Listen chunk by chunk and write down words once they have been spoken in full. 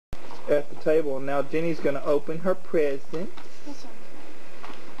at the table. And now Jenny's going to open her presents.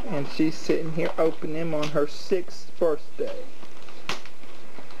 And she's sitting here opening them on her 6th birthday.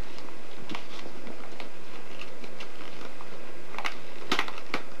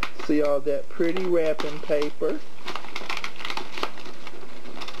 See all that pretty wrapping paper?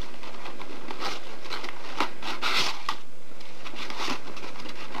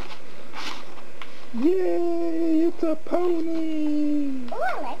 Yay! It's a pony! Oh,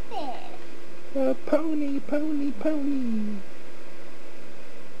 I like that. A pony, pony, pony.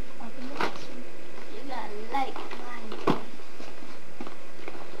 Open the box. You gotta like mine.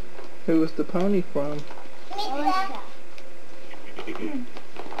 Who was the pony from? Me, Dad.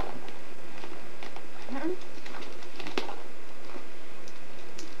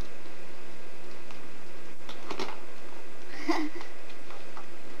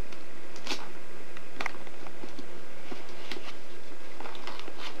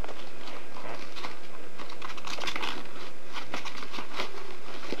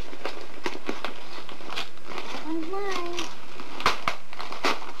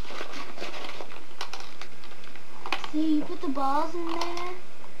 See, you put the balls in there,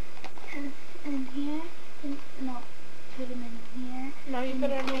 and here, no, put them in here. No, you put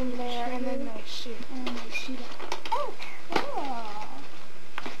them in there and then they shoot. And then they shoot up. Oh, cool.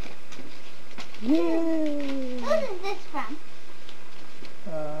 Yay! Who is this from?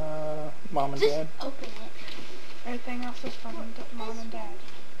 Mom and Just Dad. open it. Everything else is from Mom and Dad.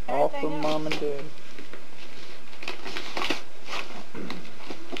 All Everything from else. Mom and Dad.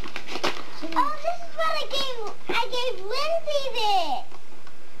 Oh, this is what I gave Lindsay this.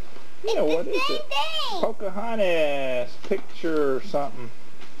 Yeah, what is It's the same it? thing. Pocahontas picture or something.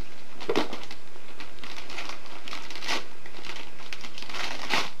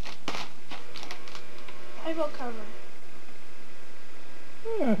 Bible cover.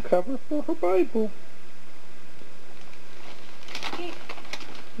 Yeah, cover for her Bible. Okay.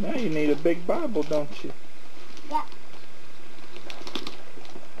 Now you need a big Bible, don't you? Yeah.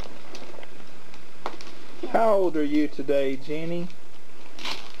 How old are you today, Jenny?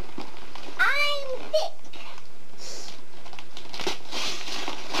 I'm 6.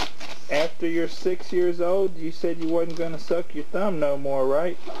 After you're 6 years old, you said you wasn't going to suck your thumb no more,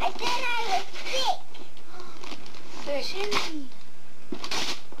 right? I said I was 6. Jenny.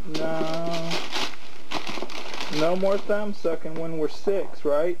 No. No more thumb sucking when we're 6,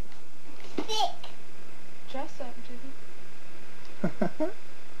 right? 6. Dress up, Jenny.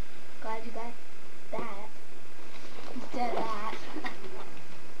 Glad you got that. Instead of that.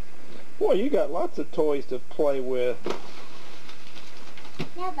 Boy, you got lots of toys to play with.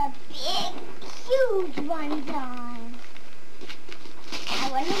 Now the big, huge one's on. I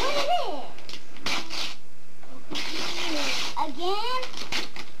wonder what it is. Again?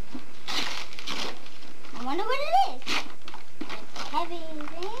 I wonder what it is. It's heavy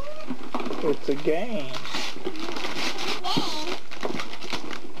thing. It's a game. Game.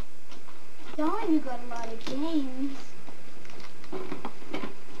 Darn, you got a lot of games.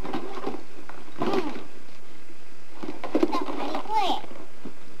 Now, how do you play it?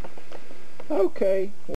 Okay.